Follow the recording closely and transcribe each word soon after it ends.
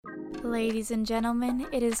Ladies and gentlemen,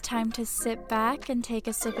 it is time to sit back and take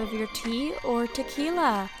a sip of your tea or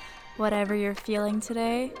tequila. Whatever you're feeling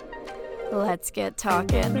today, let's get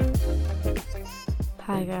talking.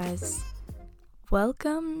 Hi guys,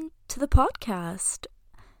 welcome to the podcast.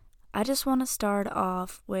 I just want to start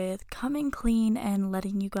off with coming clean and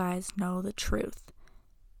letting you guys know the truth.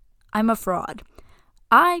 I'm a fraud.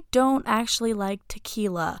 I don't actually like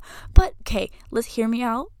tequila, but okay, let's hear me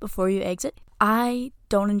out before you exit. I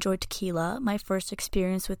don't enjoy tequila. My first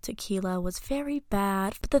experience with tequila was very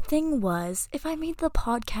bad. But the thing was, if I made the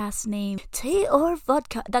podcast name Tea or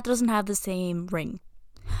Vodka, that doesn't have the same ring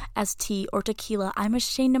as tea or tequila. I'm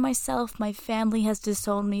ashamed of myself. My family has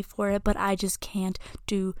disowned me for it, but I just can't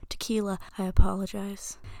do tequila. I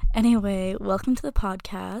apologize. Anyway, welcome to the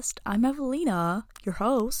podcast. I'm Evelina, your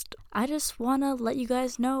host. I just want to let you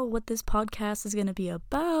guys know what this podcast is going to be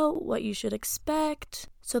about, what you should expect.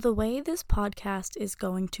 So the way this podcast is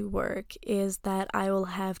going to work is that I will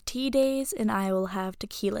have tea days and I will have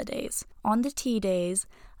tequila days. On the tea days,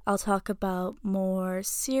 I'll talk about more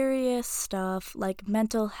serious stuff like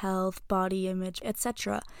mental health, body image,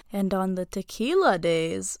 etc. And on the tequila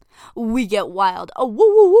days, we get wild. Oh,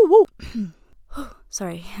 woo, woo, woo, woo.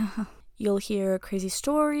 Sorry. You'll hear crazy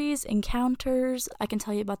stories, encounters. I can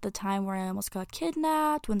tell you about the time where I almost got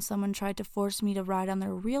kidnapped, when someone tried to force me to ride on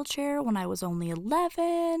their wheelchair when I was only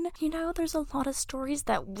 11. You know, there's a lot of stories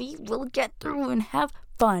that we will get through and have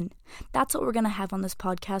fun. That's what we're going to have on this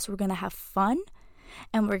podcast. We're going to have fun,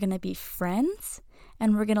 and we're going to be friends,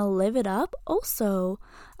 and we're going to live it up. Also,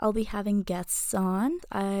 I'll be having guests on.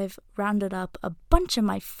 I've rounded up a bunch of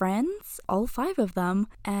my friends, all 5 of them,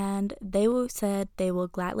 and they said they will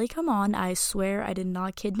gladly come on. I swear I did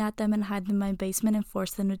not kidnap them and hide them in my basement and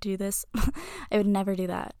force them to do this. I would never do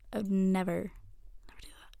that. I would never do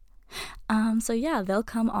that. So yeah, they'll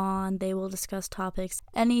come on. They will discuss topics,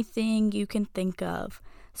 anything you can think of.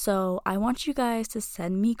 So I want you guys to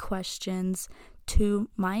send me questions to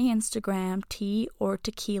my Instagram, Tea or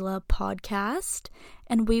Tequila Podcast,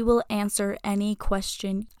 and we will answer any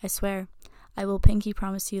question. I swear, I will pinky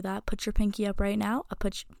promise you that. Put your pinky up right now.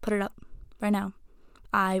 Put it up right now.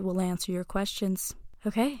 I will answer your questions.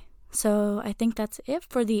 Okay, so I think that's it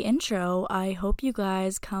for the intro. I hope you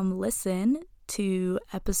guys come listen to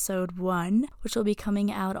episode 1, which will be coming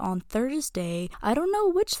out on Thursday. I don't know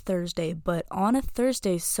which Thursday, but on a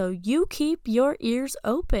Thursday, so you keep your ears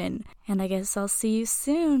open. And I guess I'll see you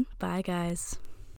soon. Bye, guys.